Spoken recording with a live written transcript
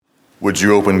Would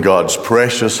you open God's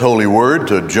precious holy word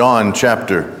to John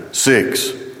chapter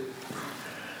 6?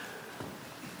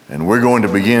 And we're going to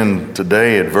begin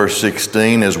today at verse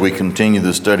 16 as we continue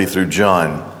the study through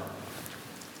John.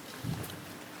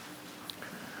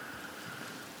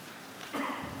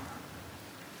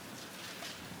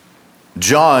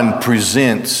 John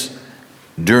presents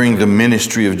during the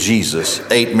ministry of Jesus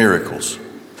 8 miracles.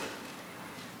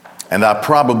 And I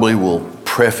probably will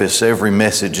preface every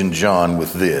message in John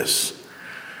with this.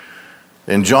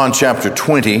 In John chapter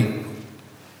 20,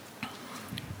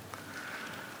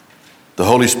 the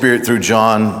Holy Spirit through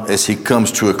John, as he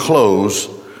comes to a close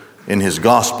in his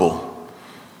gospel,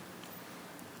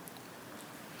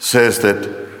 says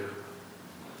that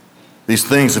these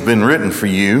things have been written for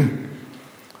you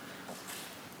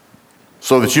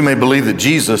so that you may believe that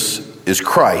Jesus is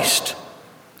Christ,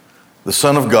 the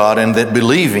Son of God, and that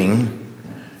believing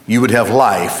you would have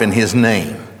life in his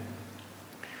name.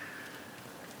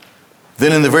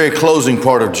 Then in the very closing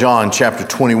part of John chapter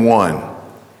 21,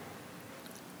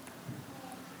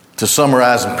 to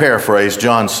summarize and paraphrase,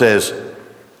 John says,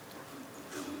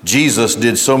 Jesus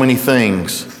did so many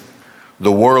things,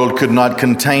 the world could not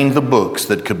contain the books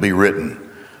that could be written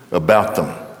about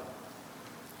them.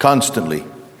 Constantly,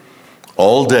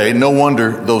 all day. No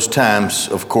wonder those times,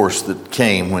 of course, that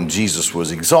came when Jesus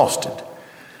was exhausted.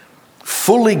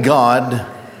 Fully God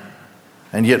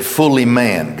and yet fully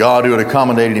man. God who had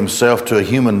accommodated himself to a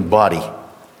human body.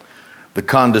 The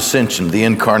condescension, the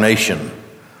incarnation.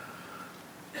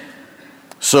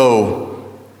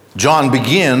 So, John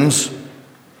begins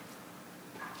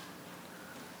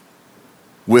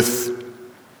with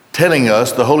telling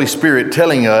us, the Holy Spirit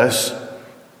telling us,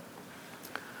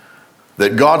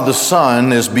 that God the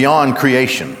Son is beyond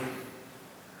creation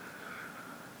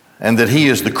and that he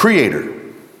is the creator,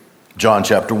 John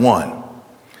chapter 1.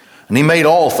 And he made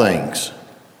all things.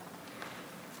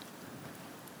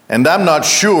 And I'm not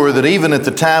sure that even at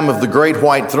the time of the great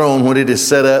white throne, when it is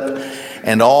set up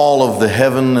and all of the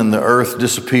heaven and the earth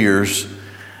disappears,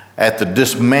 at the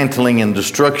dismantling and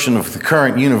destruction of the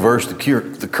current universe,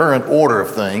 the current order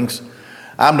of things,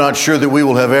 I'm not sure that we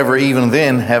will have ever even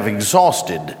then have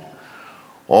exhausted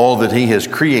all that he has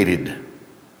created.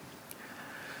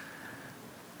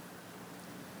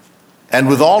 And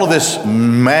with all of this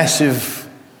massive,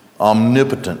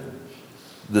 omnipotent,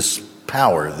 this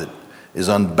power that is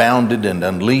unbounded and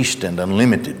unleashed and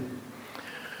unlimited,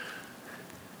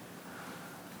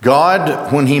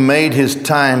 God, when he made his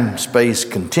time-space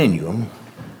continuum,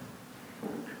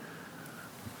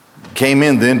 came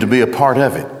in then to be a part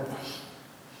of it.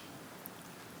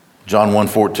 John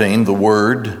 1:14, the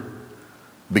Word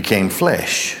became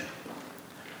flesh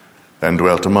and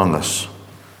dwelt among us.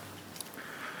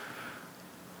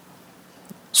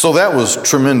 So that was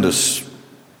tremendous,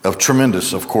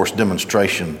 of course,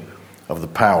 demonstration of the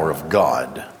power of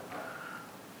God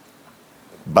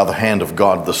by the hand of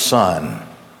God the Son.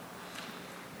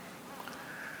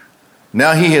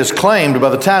 Now he has claimed, by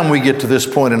the time we get to this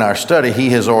point in our study, he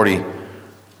has already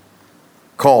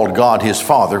called God his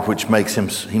Father, which makes him,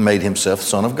 he made himself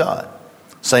Son of God.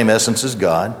 Same essence as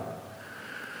God.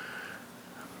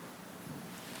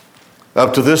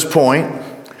 Up to this point,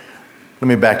 let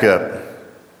me back up.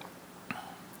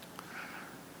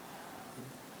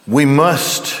 We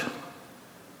must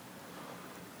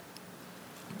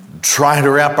try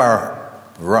to wrap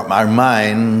our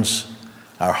minds,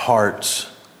 our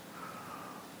hearts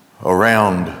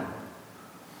around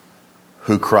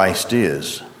who Christ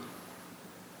is.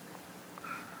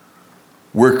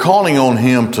 We're calling on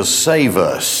him to save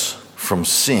us from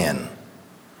sin.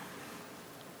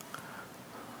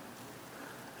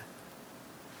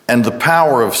 And the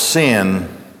power of sin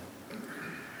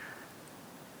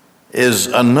is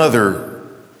another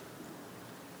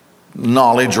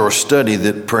knowledge or study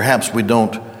that perhaps we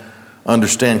don't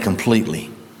understand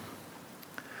completely.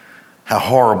 How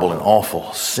horrible and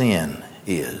awful sin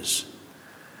is.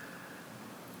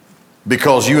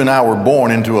 Because you and I were born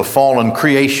into a fallen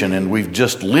creation and we've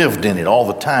just lived in it all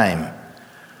the time.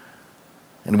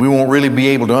 And we won't really be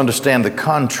able to understand the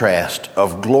contrast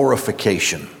of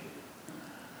glorification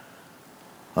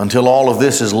until all of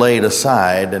this is laid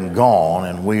aside and gone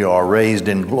and we are raised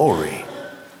in glory.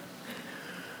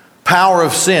 Power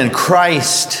of sin,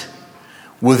 Christ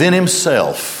within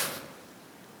himself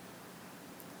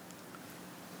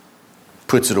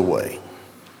puts it away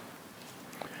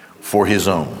for his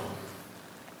own.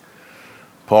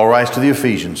 Paul writes to the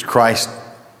Ephesians, Christ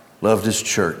loved his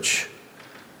church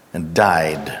and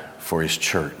died for his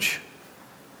church.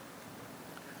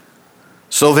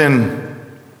 So then,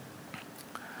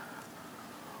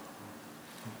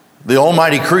 the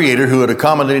Almighty Creator who had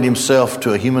accommodated himself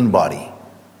to a human body,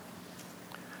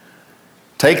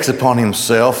 takes upon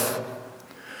himself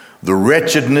the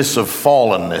wretchedness of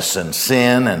fallenness and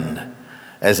sin, and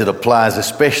as it applies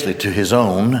especially to his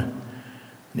own,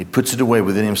 and he puts it away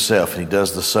within himself, and he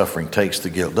does the suffering, takes the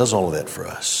guilt, does all of that for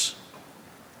us.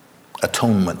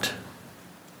 Atonement,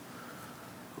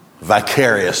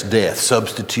 vicarious death,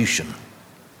 substitution.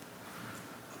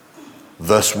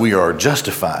 Thus we are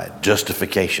justified,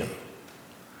 justification,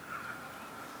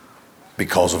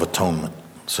 because of atonement,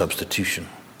 substitution.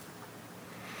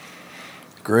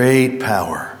 Great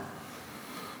power.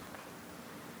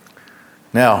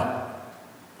 Now,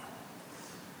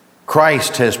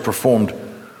 Christ has performed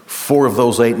 4 of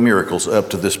those 8 miracles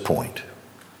up to this point.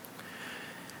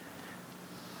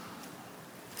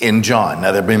 In John.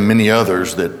 Now, there have been many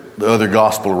others that the other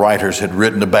gospel writers had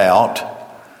written about.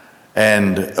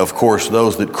 And, of course,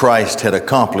 those that Christ had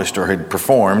accomplished or had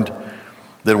performed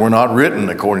that were not written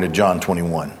according to John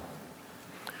 21.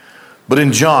 But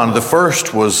in John, the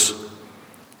first was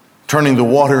turning the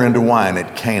water into wine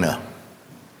at Cana,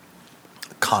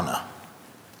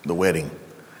 the wedding.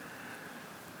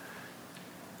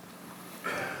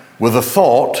 With a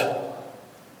thought,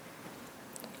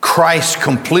 Christ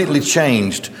completely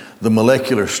changed the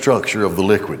molecular structure of the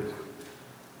liquid.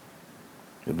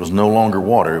 It was no longer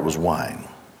water, it was wine.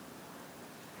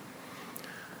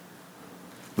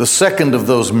 The second of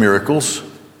those miracles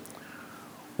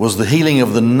was the healing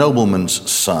of the nobleman's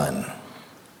son.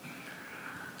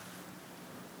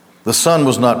 The son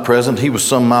was not present, he was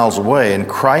some miles away, and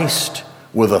Christ,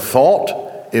 with a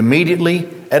thought, immediately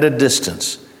at a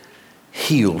distance,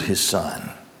 healed his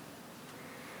son.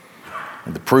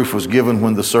 And the proof was given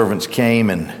when the servants came,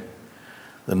 and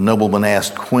the nobleman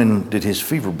asked, when did his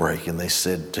fever break? And they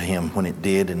said to him when it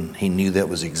did, and he knew that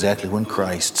was exactly when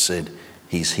Christ said,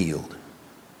 he's healed.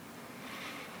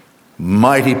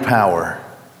 Mighty power.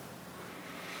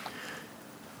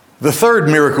 The third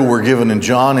miracle we're given in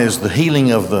John is the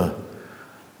healing of the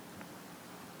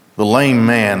lame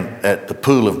man at the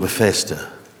pool of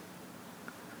Bethesda.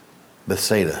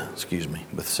 Bethsaida.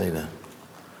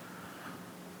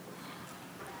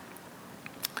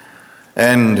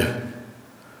 And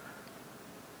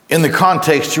in the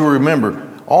context, you will remember,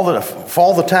 for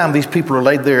all the time these people are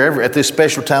laid there, at this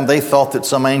special time, they thought that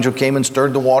some angel came and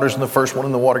stirred the waters, and the first one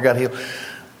in the water got healed.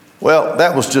 Well,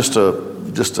 that was just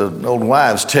an old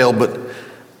wives' tale, but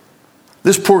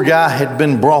this poor guy had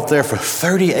been brought there for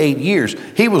 38 years.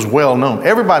 He was well known.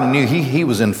 Everybody knew he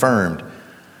was infirmed.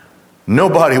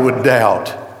 Nobody would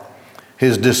doubt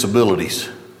his disabilities.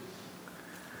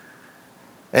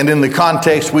 And in the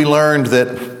context, we learned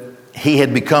that he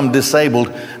had become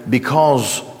disabled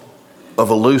because of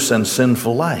a loose and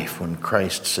sinful life when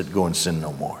Christ said, go and sin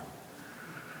no more.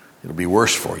 It'll be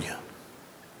worse for you.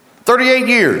 38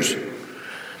 years.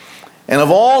 And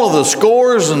of all of the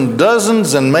scores and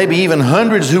dozens and maybe even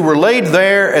hundreds who were laid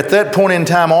there at that point in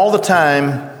time, all the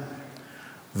time,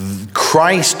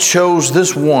 Christ chose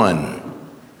this one.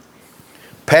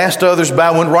 Passed others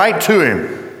by, went right to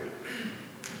him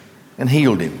and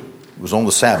healed him. It was on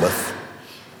the Sabbath.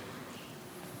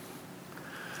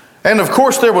 And of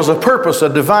course there was a purpose, a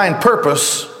divine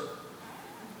purpose,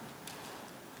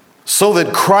 so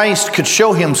that Christ could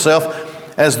show himself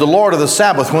as the Lord of the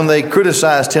Sabbath. When they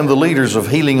criticized him, the leaders of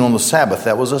healing on the Sabbath,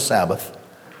 that was a Sabbath.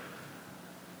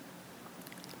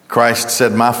 Christ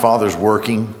said, my Father's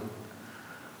working,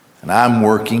 and I'm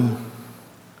working.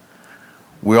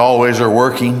 We always are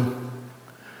working.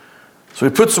 So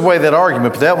he puts away that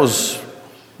argument, but that was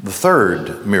the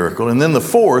third miracle. And then the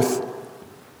fourth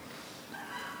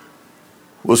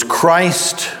was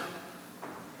Christ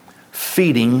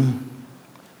feeding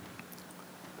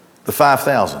the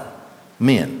 5,000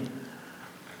 men.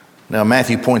 Now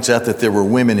Matthew points out that there were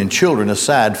women and children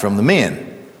aside from the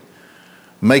men,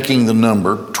 making the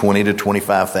number 20 to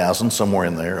 25,000, somewhere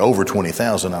in there, over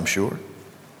 20,000 I'm sure.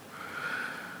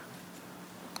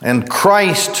 And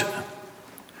Christ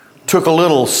took a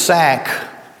little sack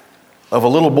of a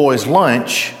little boy's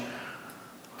lunch,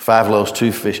 5 loaves,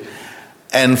 2 fish,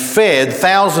 and fed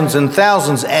thousands and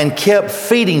thousands and kept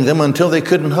feeding them until they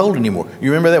couldn't hold anymore.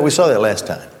 You remember that? We saw that last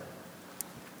time.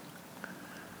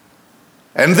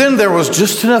 And then there was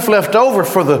just enough left over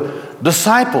for the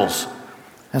disciples.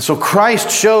 And so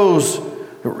Christ shows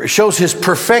his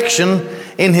perfection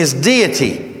in his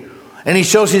deity. And he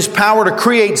shows his power to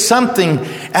create something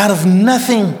out of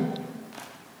nothing.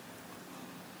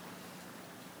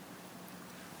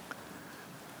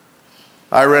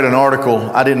 I read an article,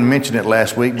 I didn't mention it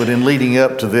last week, but in leading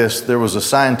up to this, there was a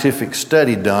scientific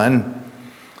study done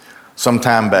some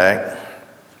time back.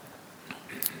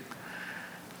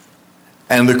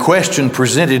 And the question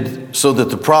presented so that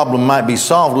the problem might be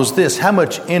solved was this: how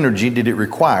much energy did it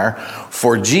require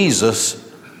for Jesus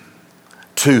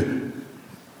to,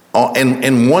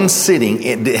 in one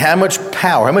sitting, how much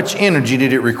power, how much energy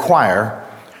did it require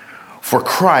for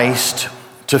Christ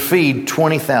to feed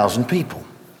 20,000 people?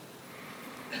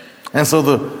 And so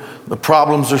the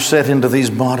problems are set into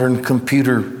these modern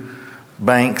computer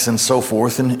banks and so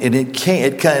forth, and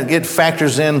it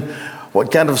factors in what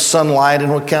kind of sunlight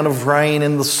and what kind of rain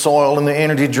and the soil and the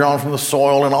energy drawn from the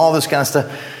soil and all this kind of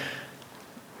stuff.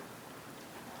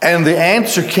 And the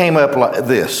answer came up like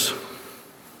this: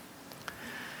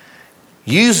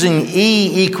 using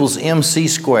E equals mc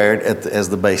squared as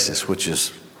the basis, which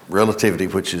is relativity,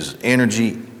 which is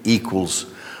energy equals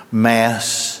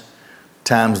mass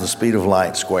times the speed of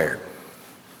light squared.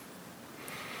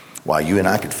 Why, you and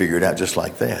I could figure it out just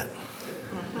like that.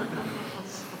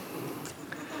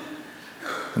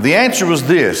 The answer was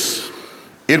this: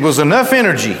 it was enough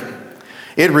energy.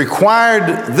 It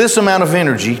required this amount of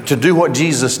energy to do what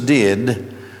Jesus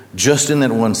did just in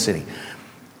that one city.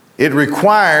 It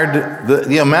required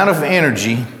the amount of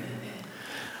energy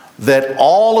that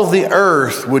all of the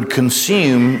earth would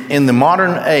consume in the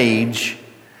modern age.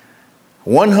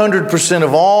 100%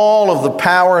 of all of the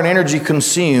power and energy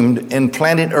consumed in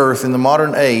planet Earth in the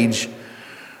modern age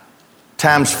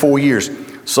times 4 years.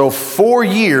 So 4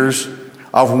 years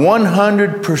of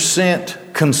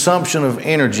 100% consumption of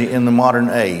energy in the modern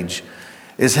age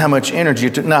is how much energy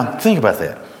it took. Now, think about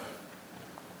that.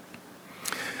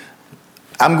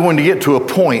 I'm going to get to a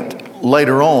point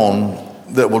later on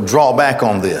that will draw back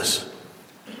on this.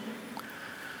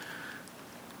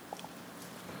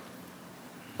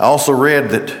 I also read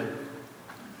that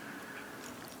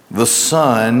the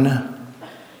sun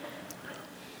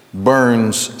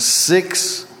burns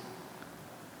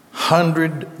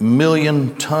 600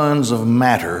 million tons of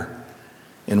matter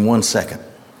in 1 second.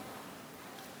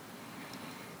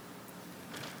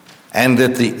 And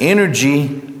that the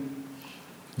energy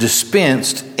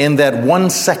dispensed in that 1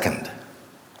 second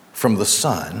from the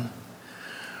sun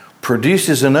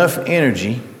produces enough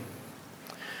energy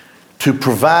to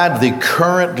provide the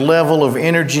current level of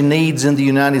energy needs in the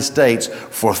United States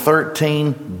for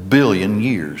 13 billion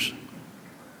years.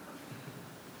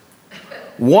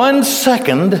 1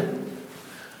 second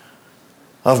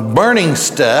of burning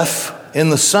stuff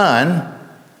in the sun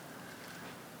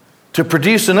to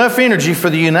produce enough energy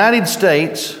for the United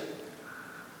States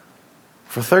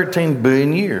for 13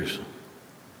 billion years.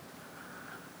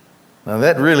 Now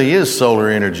that really is solar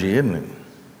energy, isn't it?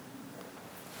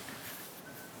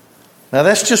 Now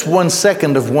that's just 1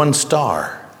 second of one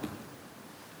star.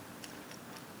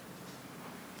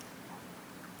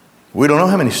 We don't know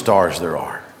how many stars there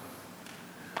are.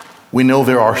 We know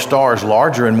there are stars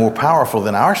larger and more powerful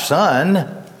than our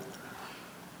sun.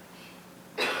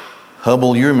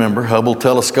 Hubble, you remember, Hubble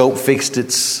telescope fixed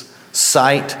its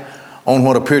sight on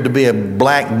what appeared to be a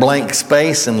black blank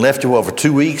space and left it over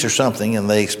 2 weeks or something, and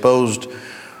they exposed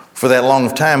for that long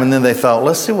of time, and then they thought,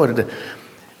 let's see what it did.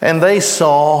 And they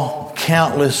saw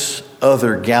countless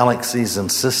other galaxies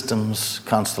and systems,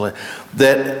 constellations,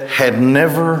 that had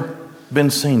never been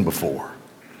seen before.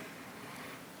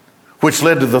 Which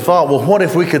led to the thought, well, what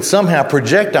if we could somehow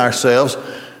project ourselves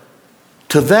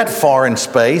to that far in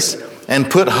space and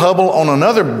put Hubble on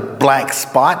another black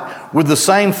spot with the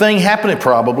same thing happening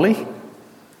probably?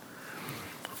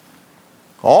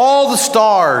 All the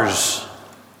stars,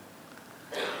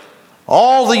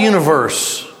 all the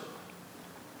universe.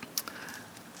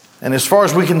 And as far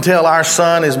as we can tell, our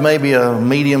sun is maybe a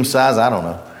medium size, I don't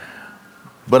know.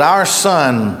 But our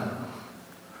sun,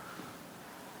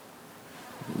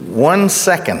 1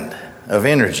 second of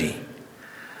energy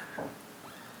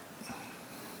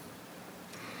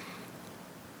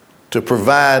to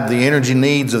provide the energy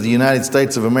needs of the United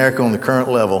States of America on the current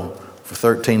level for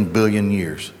 13 billion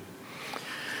years.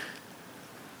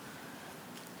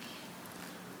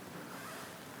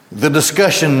 The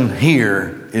discussion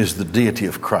here is the deity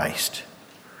of Christ,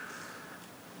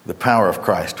 the power of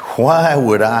Christ. Why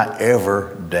would I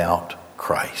ever doubt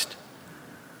Christ?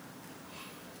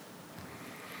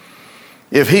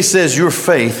 If he says your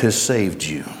faith has saved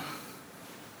you,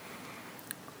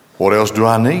 what else do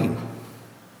I need?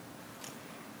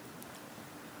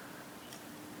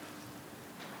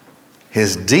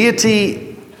 His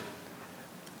deity,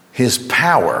 his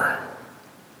power,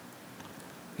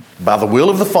 by the will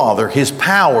of the Father, his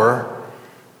power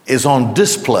is on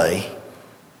display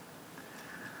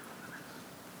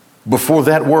before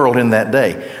that world in that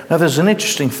day. Now there's an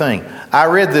interesting thing. I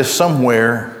read this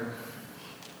somewhere.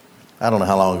 I don't know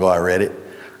how long ago I read it,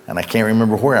 and I can't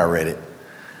remember where I read it.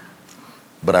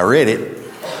 But I read it.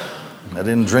 I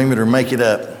didn't dream it or make it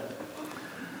up.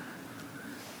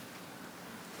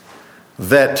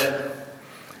 That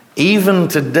even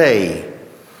today,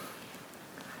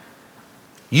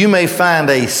 you may find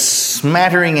a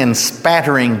smattering and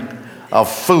spattering of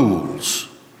fools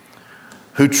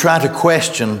who try to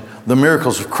question the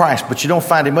miracles of Christ, but you don't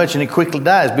find him much, and he quickly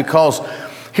dies, because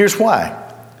here's why.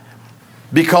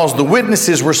 Because the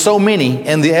witnesses were so many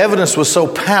and the evidence was so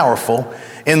powerful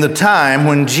in the time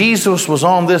when Jesus was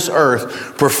on this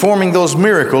earth performing those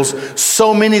miracles,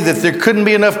 so many that there couldn't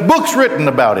be enough books written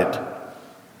about it.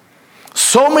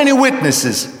 So many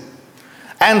witnesses,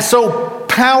 and so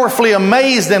powerfully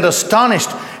amazed and astonished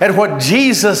at what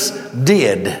Jesus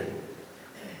did,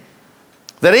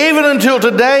 that even until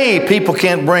today, people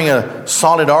can't bring a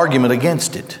solid argument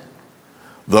against it.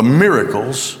 The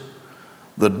miracles,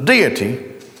 the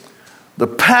deity, the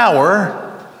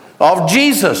power of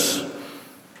Jesus.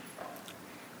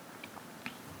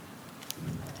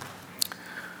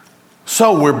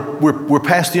 So we're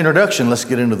past the introduction. Let's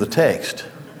get into the text.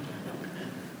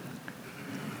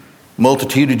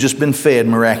 Multitude had just been fed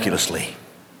miraculously.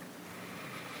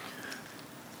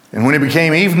 And when it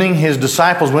became evening, his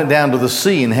disciples went down to the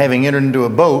sea, and having entered into a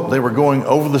boat, they were going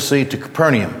over the sea to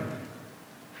Capernaum.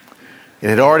 It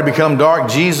had already become dark.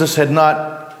 Jesus had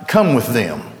not come with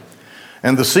them,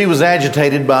 and the sea was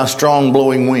agitated by a strong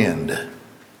blowing wind.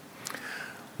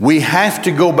 We have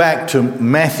to go back to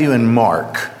Matthew and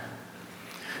Mark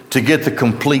to get the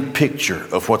complete picture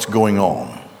of what's going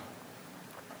on.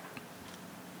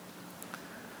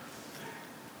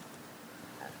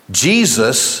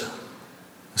 Jesus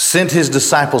sent his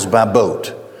disciples by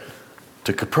boat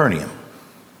to Capernaum.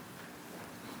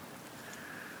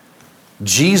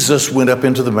 Jesus went up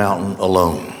into the mountain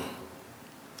alone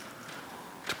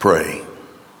to pray.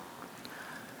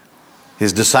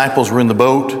 His disciples were in the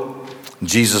boat.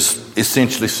 Jesus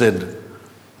essentially said,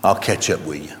 "I'll catch up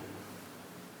with you."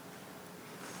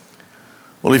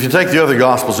 Well, if you take the other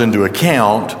Gospels into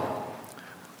account,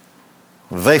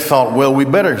 they thought, well, we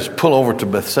better just pull over to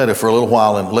Bethsaida for a little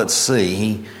while and let's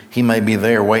see. He may be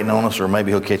there waiting on us, or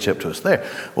maybe he'll catch up to us there.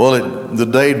 Well, the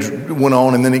day went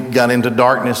on, and then it got into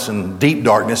darkness and deep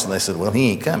darkness, and they said, well,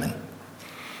 he ain't coming.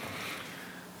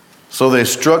 So they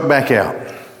struck back out.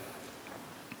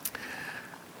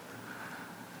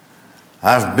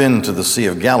 I've been to the Sea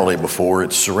of Galilee before.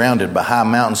 It's surrounded by high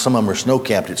mountains. Some of them are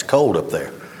snow-capped. It's cold up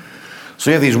there. So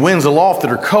you have these winds aloft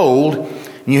that are cold,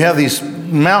 and you have these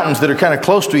mountains that are kind of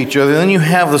close to each other. And then you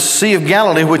have the Sea of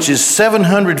Galilee, which is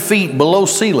 700 feet below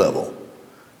sea level.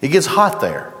 It gets hot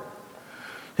there.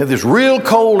 You have this real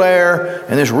cold air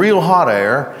and this real hot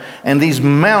air, and these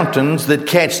mountains that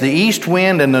catch the east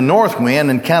wind and the north wind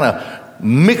and kind of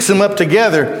mix them up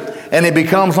together, and it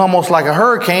becomes almost like a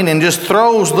hurricane and just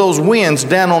throws those winds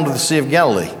down onto the Sea of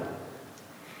Galilee.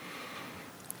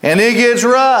 And it gets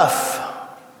rough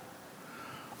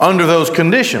under those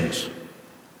conditions.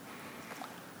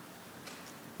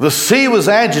 The sea was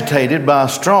agitated by a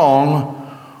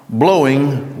strong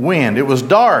blowing wind. It was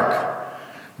dark.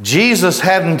 Jesus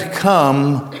hadn't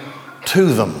come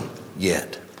to them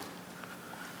yet.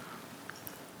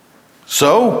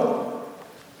 So,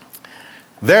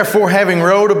 therefore, having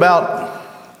rowed about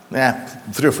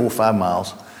 3 or 4 or 5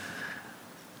 miles,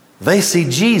 they see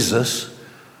Jesus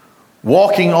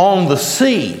walking on the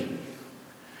sea.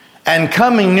 And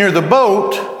coming near the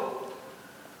boat,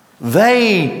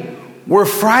 they were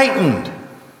frightened.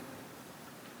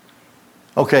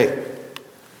 Okay,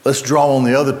 let's draw on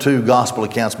the other two gospel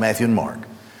accounts, Matthew and Mark.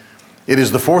 It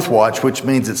is the fourth watch, which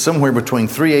means it's somewhere between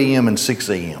 3 a.m. and 6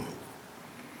 a.m.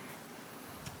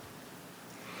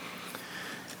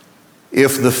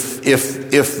 If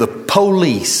the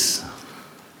police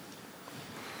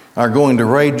are going to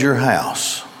raid your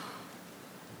house,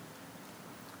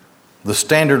 the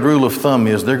standard rule of thumb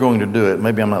is they're going to do it.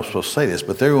 Maybe I'm not supposed to say this,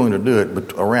 but they're going to do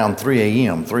it around 3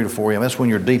 a.m., 3 to 4 a.m. That's when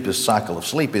your deepest cycle of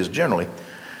sleep is generally.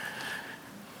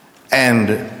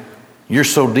 And you're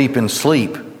so deep in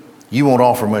sleep, you won't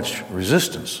offer much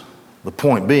resistance. The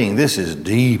point being, this is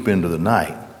deep into the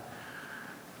night.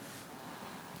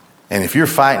 And if you're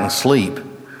fighting sleep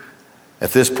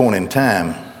at this point in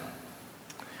time,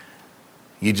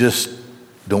 you just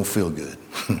don't feel good.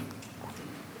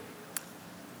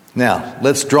 Now,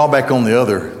 let's draw back on the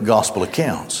other gospel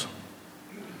accounts.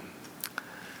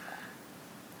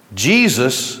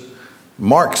 Jesus,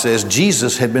 Mark says,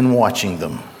 Jesus had been watching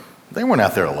them. They weren't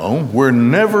out there alone. We're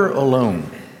never alone.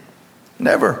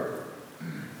 Never.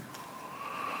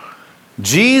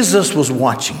 Jesus was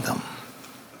watching them.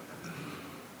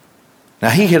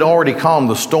 Now, he had already calmed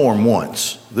the storm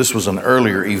once. This was an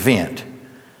earlier event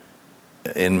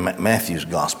in Matthew's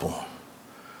gospel.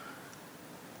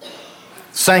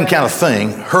 Same kind of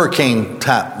thing, hurricane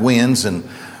type winds and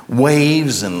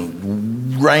waves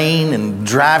and rain and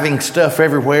driving stuff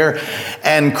everywhere.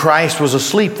 And Christ was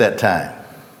asleep that time.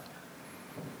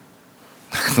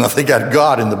 Now they got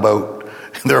God in the boat.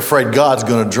 They're afraid God's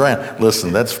going to drown.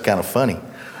 Listen, that's kind of funny.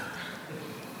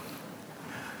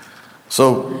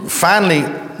 So finally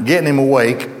getting him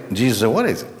awake, Jesus said, what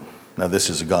is it? Now this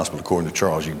is the gospel according to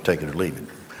Charles. You can take it or leave it.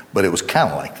 But it was kind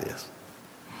of like this.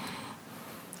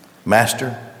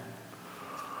 Master,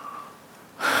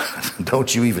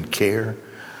 don't you even care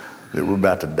that we're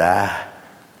about to die?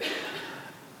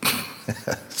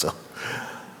 So,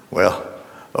 well,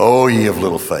 oh, ye of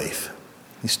little faith.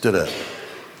 He stood up,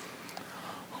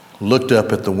 looked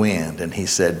up at the wind, and he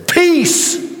said,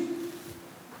 peace!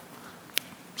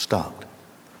 Stopped.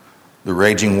 The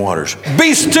raging waters,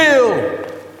 be still!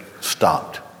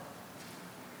 Stopped.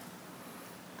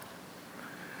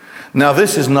 Now,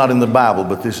 this is not in the Bible,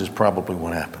 but this is probably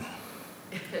what happened.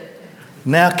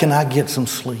 Now can I get some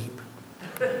sleep?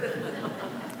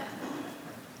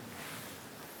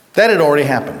 That had already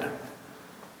happened.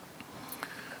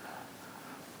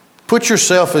 Put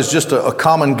yourself as just a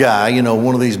common guy, you know,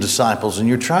 one of these disciples, and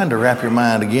you're trying to wrap your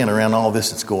mind again around all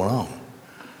this that's going on.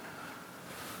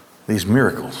 These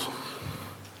miracles.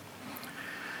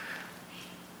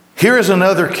 Here is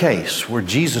another case where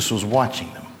Jesus was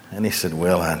watching them. And he said,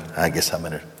 well, I guess I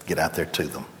better get out there to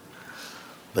them.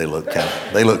 They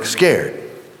look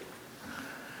scared.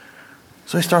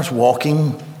 So he starts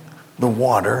walking the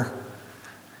water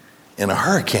in a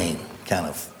hurricane kind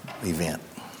of event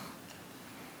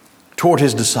toward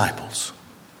his disciples.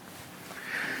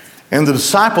 And the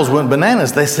disciples went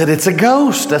bananas. They said, it's a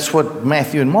ghost. That's what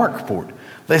Matthew and Mark report.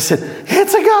 They said,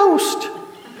 it's a ghost.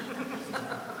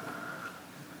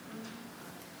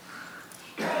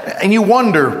 And you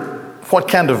wonder what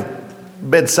kind of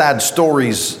bedside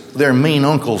stories their mean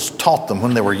uncles taught them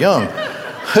when they were young.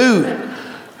 Who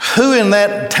in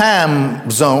that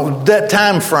time zone, that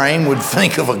time frame would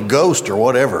think of a ghost or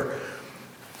whatever?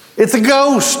 It's a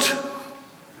ghost.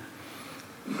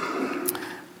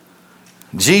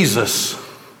 Jesus,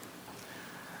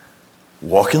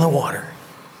 walking the water,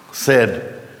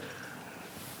 said,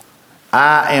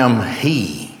 I am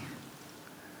he.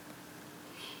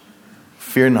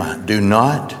 Fear not. Do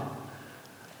not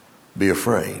be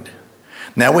afraid.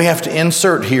 Now we have to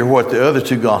insert here what the other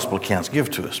two gospel accounts give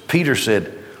to us. Peter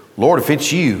said, Lord, if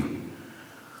it's you,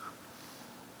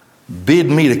 bid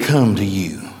me to come to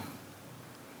you.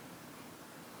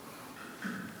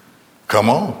 Come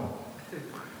on.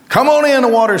 Come on in, the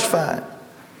water's fine.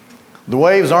 The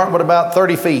waves aren't but about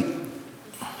 30 feet.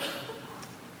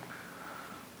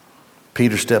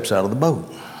 Peter steps out of the boat.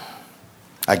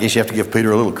 I guess you have to give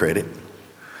Peter a little credit.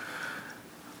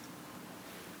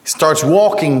 He starts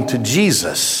walking to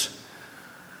Jesus.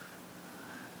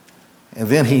 And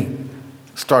then he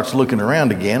starts looking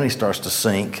around again. He starts to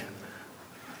sink.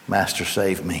 Master,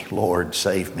 save me. Lord,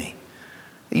 save me.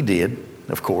 He did,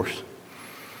 of course.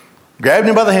 Grabbed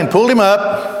him by the hand, pulled him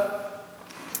up.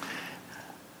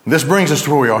 This brings us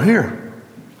to where we are here.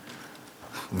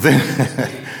 Then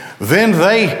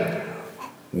they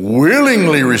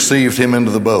willingly received him into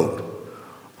the boat.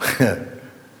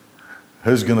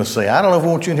 Who's going to say, I don't know if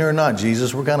we want you in here or not,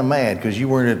 Jesus. We're kind of mad because you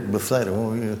weren't at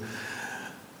Bethsaida.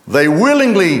 They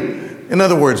willingly, in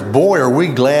other words, boy, are we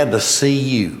glad to see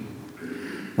you.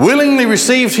 Willingly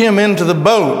received him into the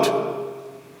boat.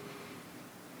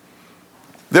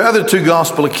 The other two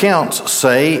gospel accounts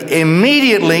say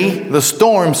immediately the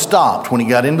storm stopped when he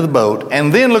got into the boat.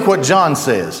 And then look what John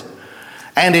says.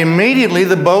 And immediately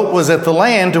the boat was at the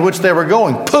land to which they were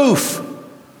going. Poof!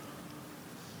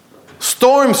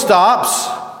 Storm stops,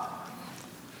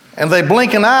 and they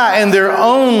blink an eye, and they're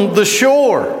on the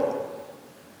shore.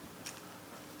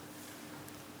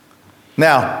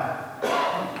 Now,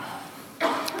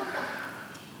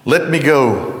 let me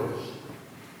go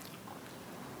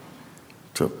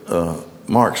to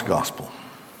Mark's gospel,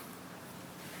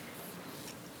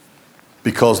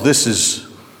 because this is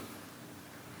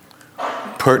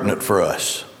pertinent for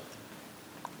us.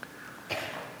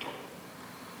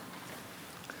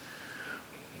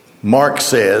 Mark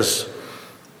says,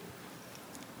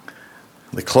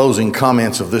 the closing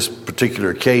comments of this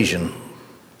particular occasion,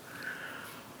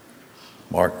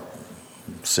 Mark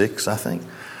 6, I think.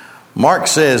 Mark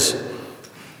says,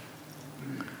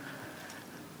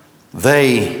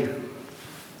 they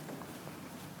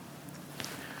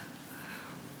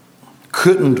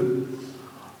couldn't,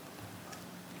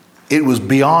 it was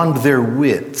beyond their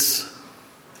wits.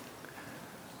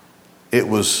 It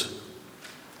was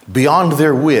beyond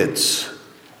their wits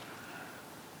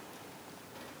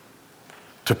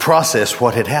to process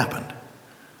what had happened,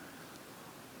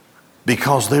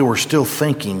 because they were still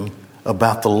thinking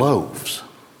about the loaves.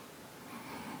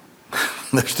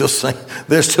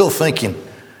 They're still thinking.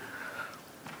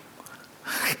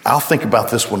 I'll think about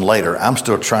this one later. I'm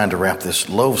still trying to wrap this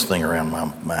loaves thing around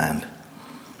my mind.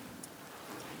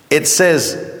 It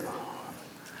says,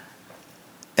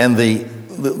 and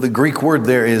the Greek word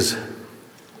there is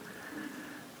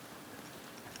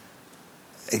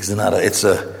exenata.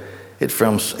 It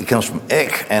comes from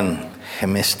ek and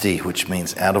hemisti, which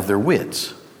means out of their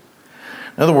wits.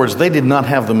 In other words, they did not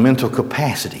have the mental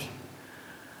capacity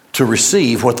to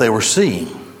receive what they were seeing.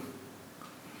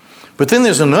 But then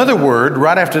there's another word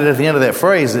right after that, at the end of that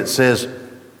phrase, that says,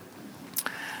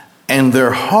 and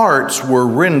their hearts were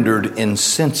rendered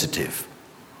insensitive.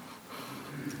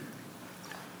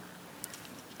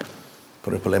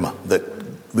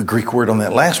 The Greek word on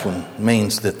that last one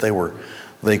means that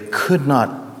they could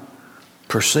not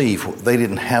perceive. They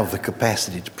didn't have the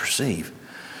capacity to perceive.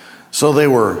 So they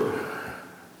were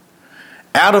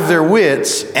out of their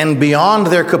wits and beyond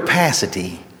their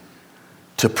capacity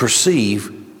to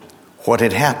perceive what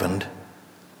had happened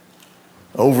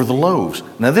over the loaves.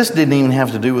 Now, this didn't even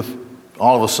have to do with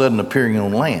all of a sudden appearing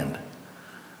on land.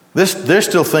 They're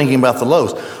still thinking about the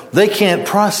loaves. They can't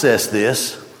process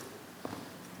this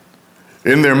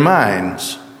in their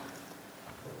minds.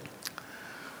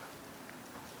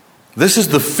 This is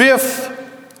the 5th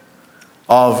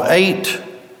of 8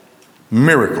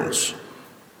 miracles,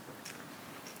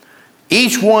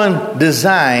 each one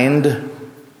designed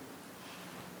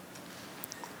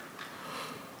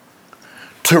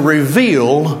to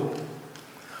reveal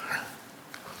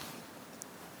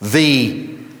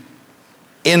the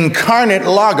incarnate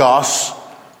Logos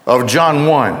of John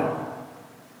 1.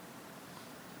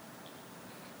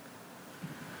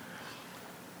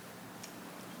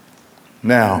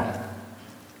 Now,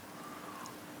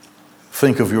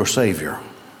 think of your Savior,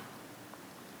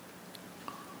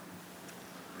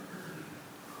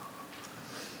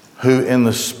 who in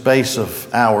the space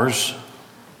of hours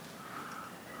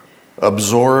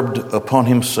absorbed upon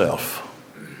himself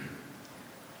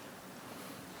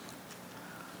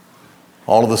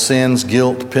all of the sins,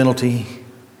 guilt, penalty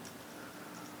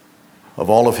of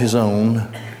all of his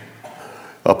own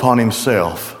upon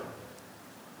himself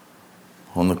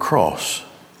on the cross.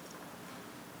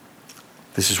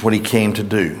 This is what he came to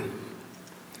do.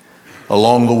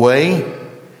 Along the way,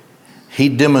 he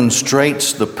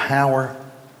demonstrates the power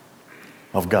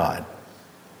of God.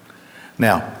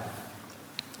 Now,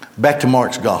 back to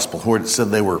Mark's gospel, where it said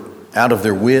they were out of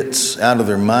their wits, out of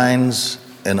their minds,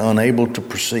 and unable to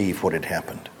perceive what had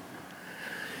happened.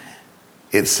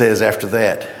 It says after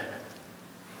that,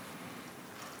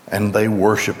 and they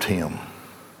worshiped him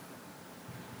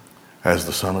as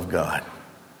the Son of God.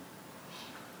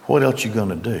 What else you going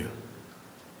to do?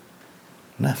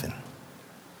 Nothing.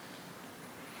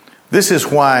 This is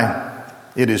why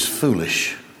it is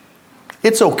foolish.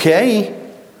 It's okay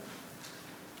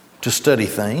to study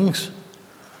things.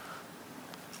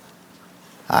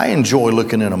 I enjoy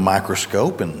looking in a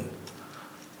microscope and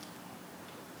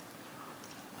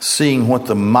seeing what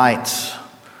the mites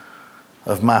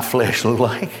of my flesh look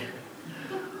like,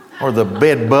 or the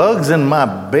bed bugs in my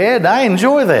bed. I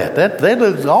enjoy that. That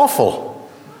looks awful.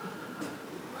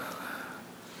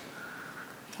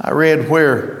 I read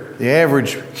where the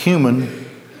average human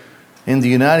in the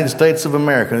United States of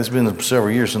America, it's been several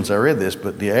years since I read this,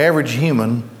 but the average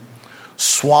human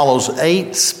swallows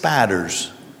 8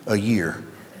 spiders a year.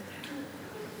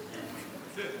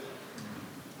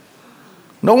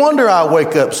 No wonder I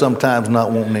wake up sometimes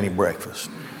not wanting any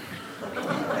breakfast.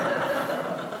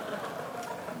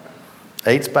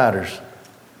 8 spiders.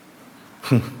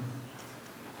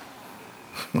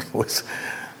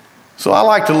 So I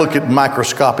like to look at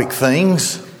microscopic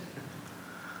things.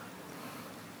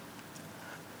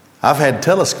 I've had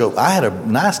telescope. I had a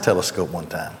nice telescope one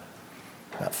time,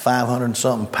 about 500 and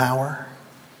something power.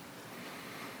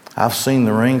 I've seen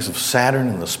the rings of Saturn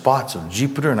and the spots of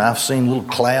Jupiter, and I've seen little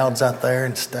clouds out there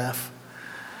and stuff.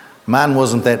 Mine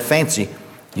wasn't that fancy.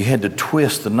 You had to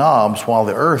twist the knobs while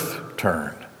the Earth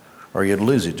turned, or you'd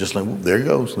lose it. Just like, whoop, there it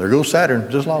goes. There goes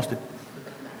Saturn. Just lost it.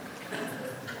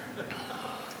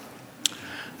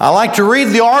 I like to read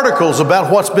the articles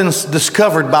about what's been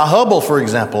discovered by Hubble, for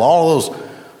example. All those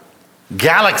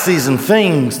galaxies and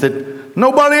things that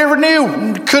nobody ever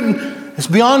knew. It's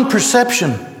beyond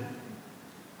perception.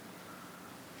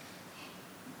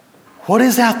 What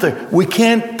is out there? We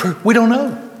don't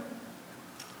know.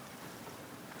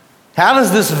 How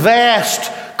does this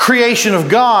vast creation of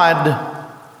God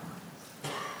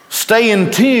stay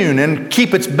in tune and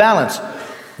keep its balance?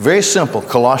 Very simple,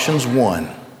 Colossians 1.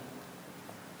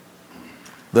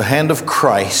 The hand of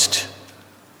Christ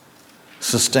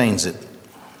sustains it.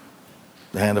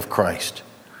 The hand of Christ.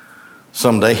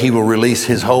 Someday he will release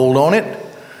his hold on it.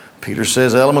 Peter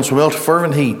says elements will melt to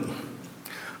fervent heat.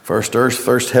 First earth,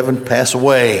 first heaven pass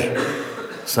away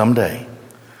someday.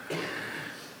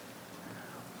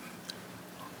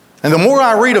 And the more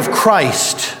I read of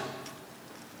Christ,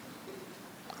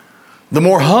 the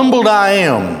more humbled I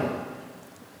am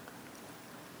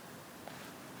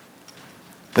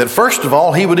that first of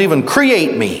all, he would even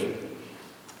create me.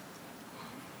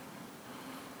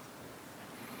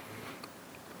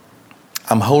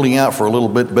 I'm holding out for a little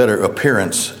bit better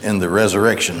appearance in the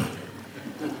resurrection.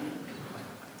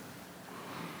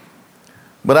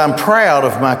 But I'm proud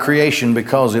of my creation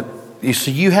because you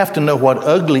see, you have to know what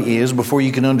ugly is before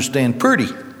you can understand pretty.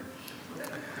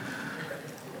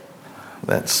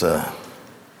 That's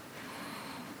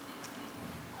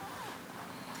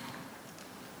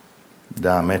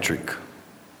diametric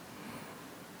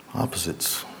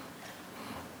opposites.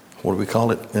 What do we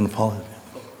call it in politics?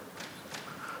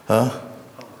 Huh?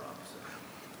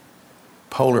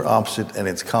 Polar opposite, and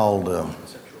it's called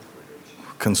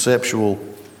conceptual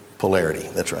polarity.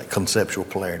 That's right, conceptual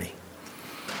polarity.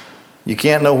 You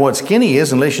can't know what skinny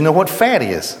is unless you know what fat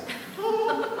is.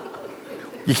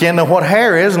 You can't know what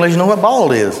hair is unless you know what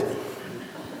bald is.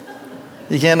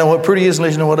 You can't know what pretty is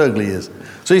unless you know what ugly is.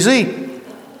 So you see,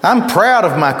 I'm proud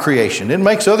of my creation. It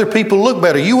makes other people look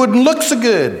better. You wouldn't look so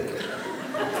good.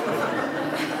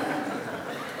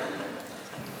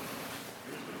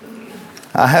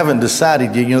 I haven't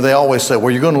decided yet. You know, they always say, well,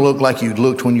 you're going to look like you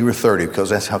looked when you were 30 because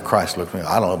that's how Christ looked at me.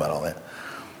 I don't know about all that.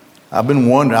 I've been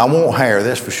wondering. I want hair,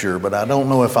 that's for sure, but I don't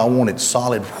know if I want it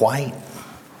solid white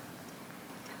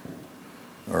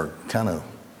or kind of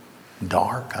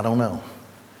dark. I don't know.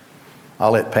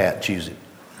 I'll let Pat choose it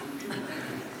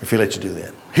if he lets you do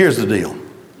that. Here's the deal.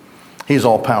 He's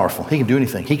all powerful. He can do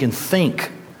anything. He can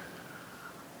think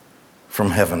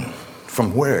from heaven,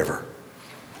 from wherever.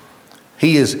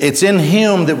 It's in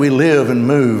him that we live and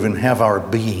move and have our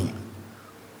being.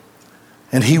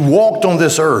 And he walked on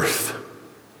this earth.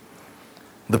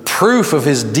 The proof of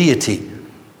his deity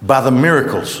by the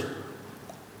miracles.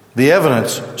 The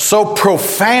evidence so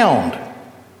profound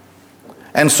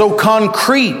and so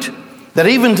concrete that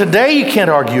even today you can't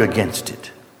argue against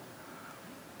it.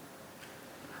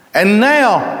 And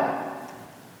now,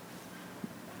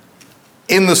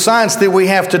 in the science that we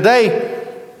have today,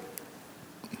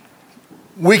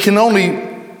 we can only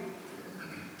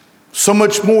so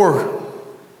much more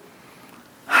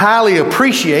highly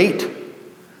appreciate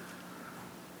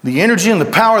the energy and the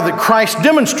power that Christ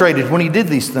demonstrated when he did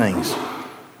these things.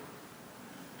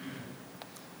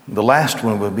 The last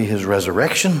one would be his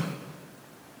resurrection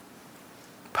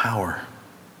power.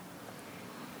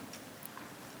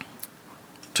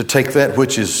 To take that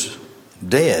which is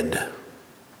dead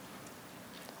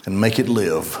and make it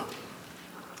live.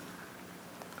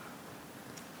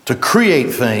 To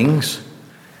create things,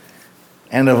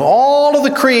 and of all of the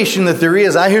creation that there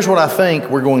is, here's what I think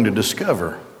we're going to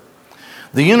discover.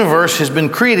 The universe has been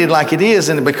created like it is,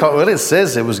 and because it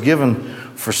says it was given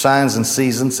for signs and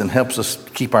seasons and helps us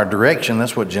keep our direction.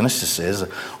 That's what Genesis says.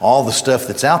 All the stuff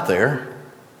that's out there,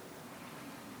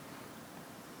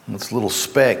 this little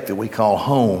speck that we call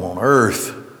home on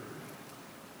earth,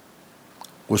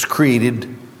 was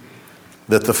created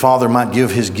that the Father might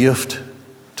give his gift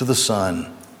to the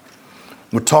Son.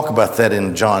 We'll talk about that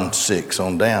in John 6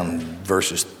 on down,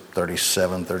 verses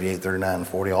 37, 38, 39, and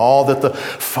 40. All that the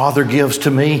Father gives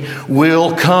to me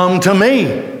will come to me.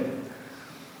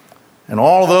 And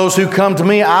all those who come to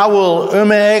me, I will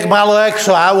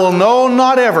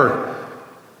not ever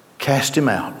cast him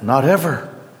out. Not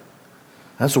ever.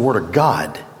 That's the word of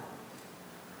God.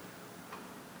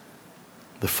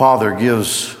 The Father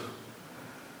gives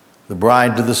the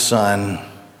bride to the Son,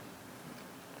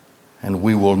 and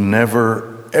we will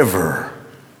never, ever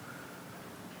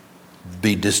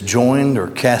be disjoined or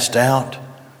cast out.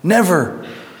 Never.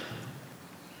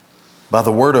 By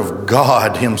the word of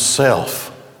God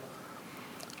himself.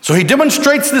 So he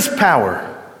demonstrates this power.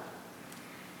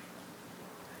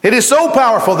 It is so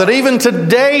powerful that even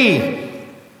today,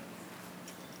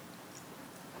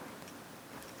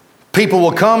 people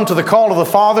will come to the call of the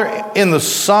Father in the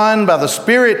Son by the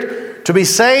Spirit to be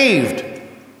saved.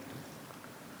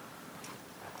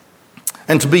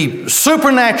 And to be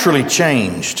supernaturally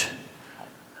changed.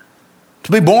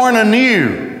 To be born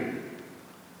anew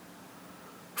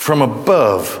from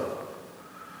above.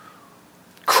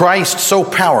 Christ so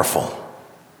powerful.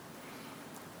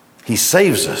 He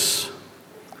saves us.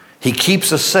 He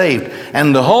keeps us saved.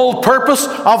 And the whole purpose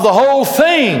of the whole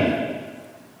thing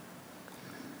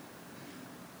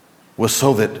was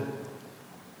so that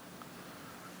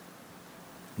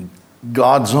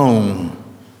God's own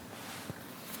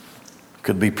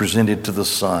could be presented to the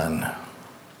Son.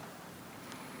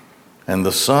 And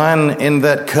the Son in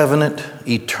that covenant,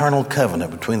 eternal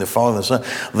covenant between the Father and the Son,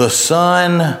 the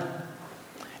Son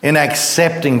in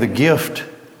accepting the gift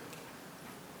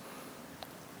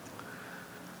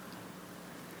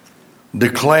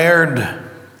declared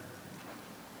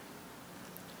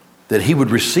that He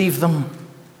would receive them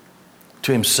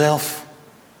to Himself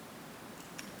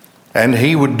and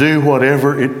He would do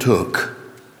whatever it took.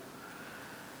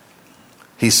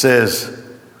 He says,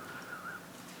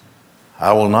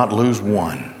 I will not lose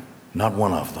one, not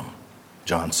one of them.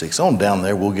 John 6. On down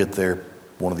there, we'll get there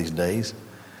one of these days.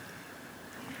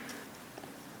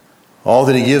 All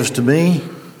that He gives to me,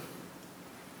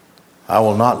 I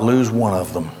will not lose one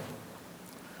of them,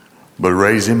 but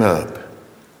raise him up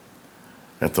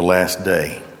at the last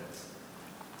day.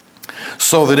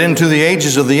 So that into the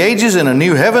ages of the ages, in a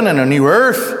new heaven and a new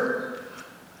earth,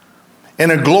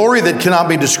 in a glory that cannot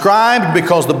be described,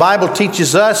 because the Bible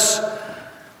teaches us,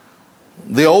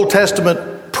 the Old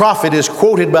Testament prophet is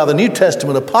quoted by the New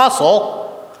Testament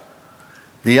apostle,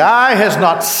 the eye has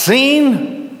not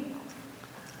seen,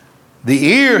 the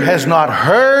ear has not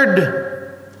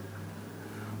heard,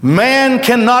 man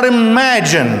cannot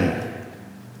imagine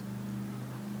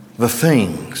the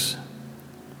things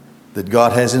that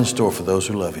God has in store for those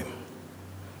who love Him.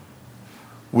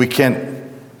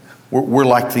 We're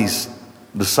like these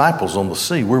disciples on the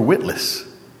sea. We're witless.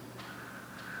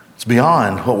 It's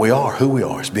beyond what we are, who we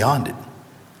are. It's beyond it.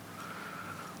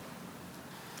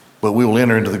 But we will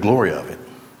enter into the glory of it.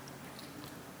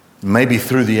 Maybe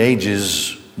through the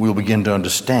ages we'll begin to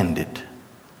understand it.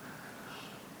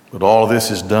 But all of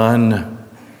this is done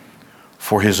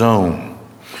for His own.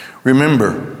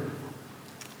 Remember,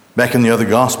 back in the other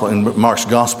gospel, in Mark's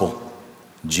gospel,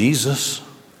 Jesus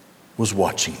was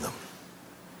watching them.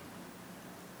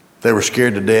 They were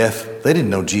scared to death. They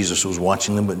didn't know Jesus was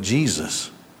watching them, but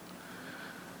Jesus.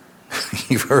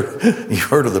 You've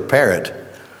heard of the parrot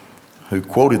who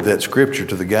quoted that scripture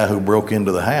to the guy who broke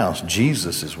into the house.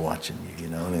 Jesus is watching you, you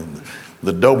know. And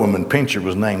the Doberman Pinscher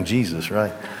was named Jesus,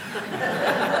 right?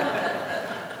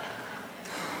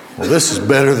 Well, this is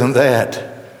better than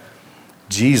that.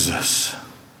 Jesus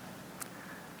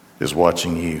is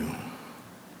watching you.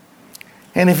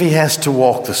 And if He has to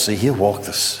walk the sea, He'll walk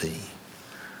the sea.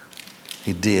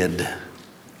 He did.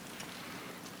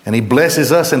 And He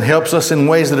blesses us and helps us in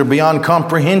ways that are beyond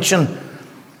comprehension.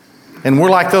 And we're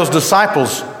like those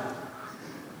disciples.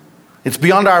 It's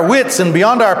beyond our wits and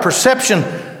beyond our perception,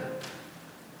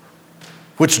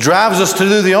 which drives us to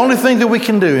do the only thing that we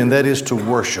can do, and that is to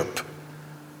worship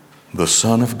the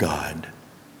Son of God,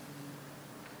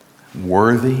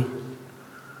 worthy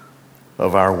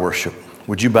of our worship.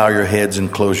 Would you bow your heads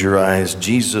and close your eyes?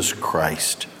 Jesus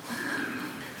Christ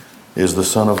is the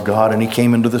Son of God, and He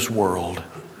came into this world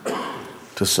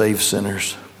to save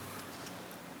sinners.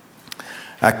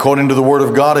 According to the Word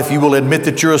of God, if you will admit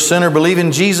that you're a sinner, believe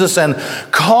in Jesus and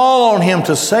call on Him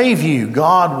to save you,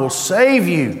 God will save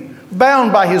you,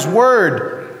 bound by His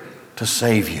Word to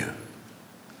save you.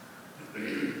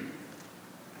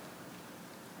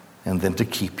 And then to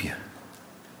keep you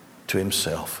to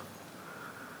Himself.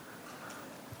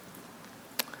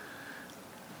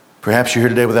 Perhaps you're here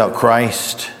today without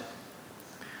Christ.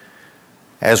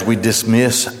 As we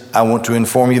dismiss, I want to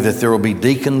inform you that there will be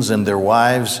deacons and their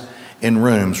wives in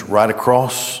rooms right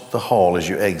across the hall as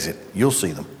you exit. You'll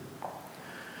see them.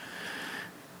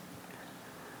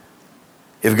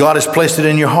 If God has placed it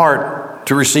in your heart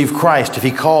to receive Christ, if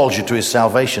He calls you to His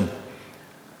salvation,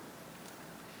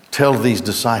 tell these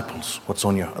disciples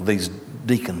these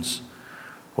deacons,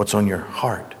 what's on your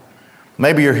heart.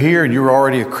 Maybe you're here and you're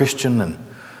already a Christian and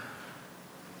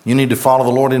you need to follow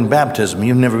the Lord in baptism.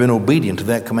 You've never been obedient to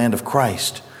that command of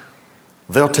Christ.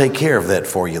 They'll take care of that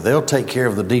for you. They'll take care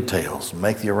of the details,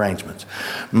 make the arrangements.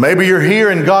 Maybe you're here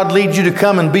and God leads you to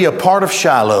come and be a part of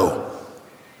Shiloh,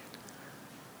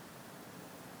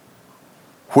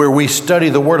 where we study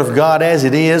the Word of God as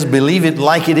it is, believe it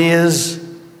like it is,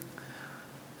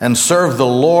 and serve the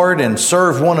Lord and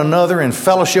serve one another and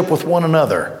fellowship with one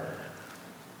another.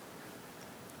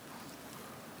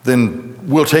 Then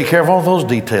we'll take care of all those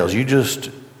details. You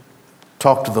just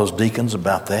talk to those deacons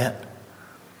about that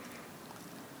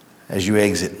as you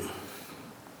exit.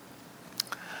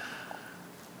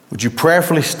 Would you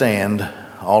prayerfully stand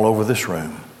all over this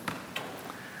room?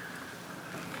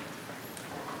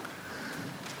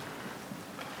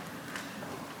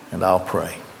 And I'll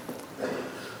pray.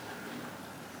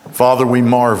 Father, we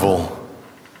marvel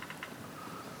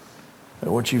at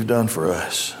what you've done for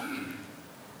us.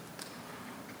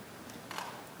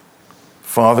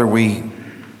 Father, we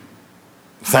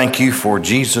thank you for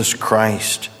Jesus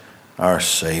Christ, our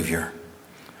Savior,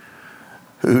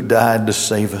 who died to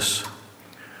save us,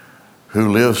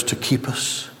 who lives to keep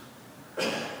us,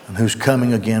 and who's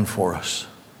coming again for us.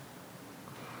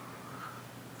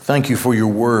 Thank you for your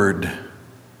word,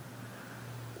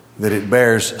 that it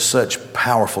bears such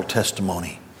powerful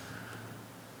testimony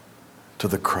to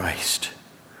the Christ,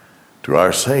 to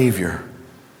our Savior,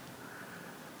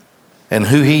 and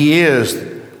who he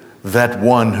is, that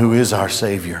one who is our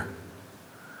Savior,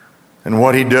 and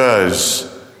what he does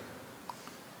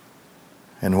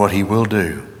and what he will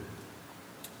do.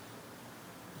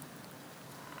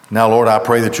 Now, Lord, I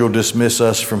pray that you'll dismiss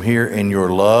us from here in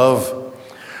your love.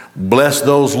 Bless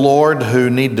those, Lord, who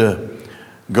need to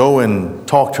go and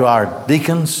talk to our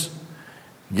deacons.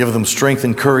 Give them strength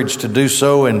and courage to do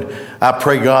so. And I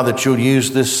pray, God, that you'll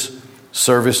use this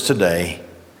service today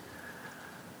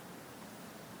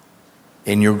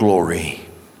in your glory.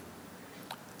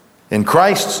 In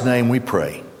Christ's name we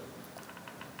pray.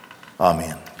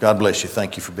 Amen. God bless you.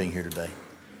 Thank you for being here today.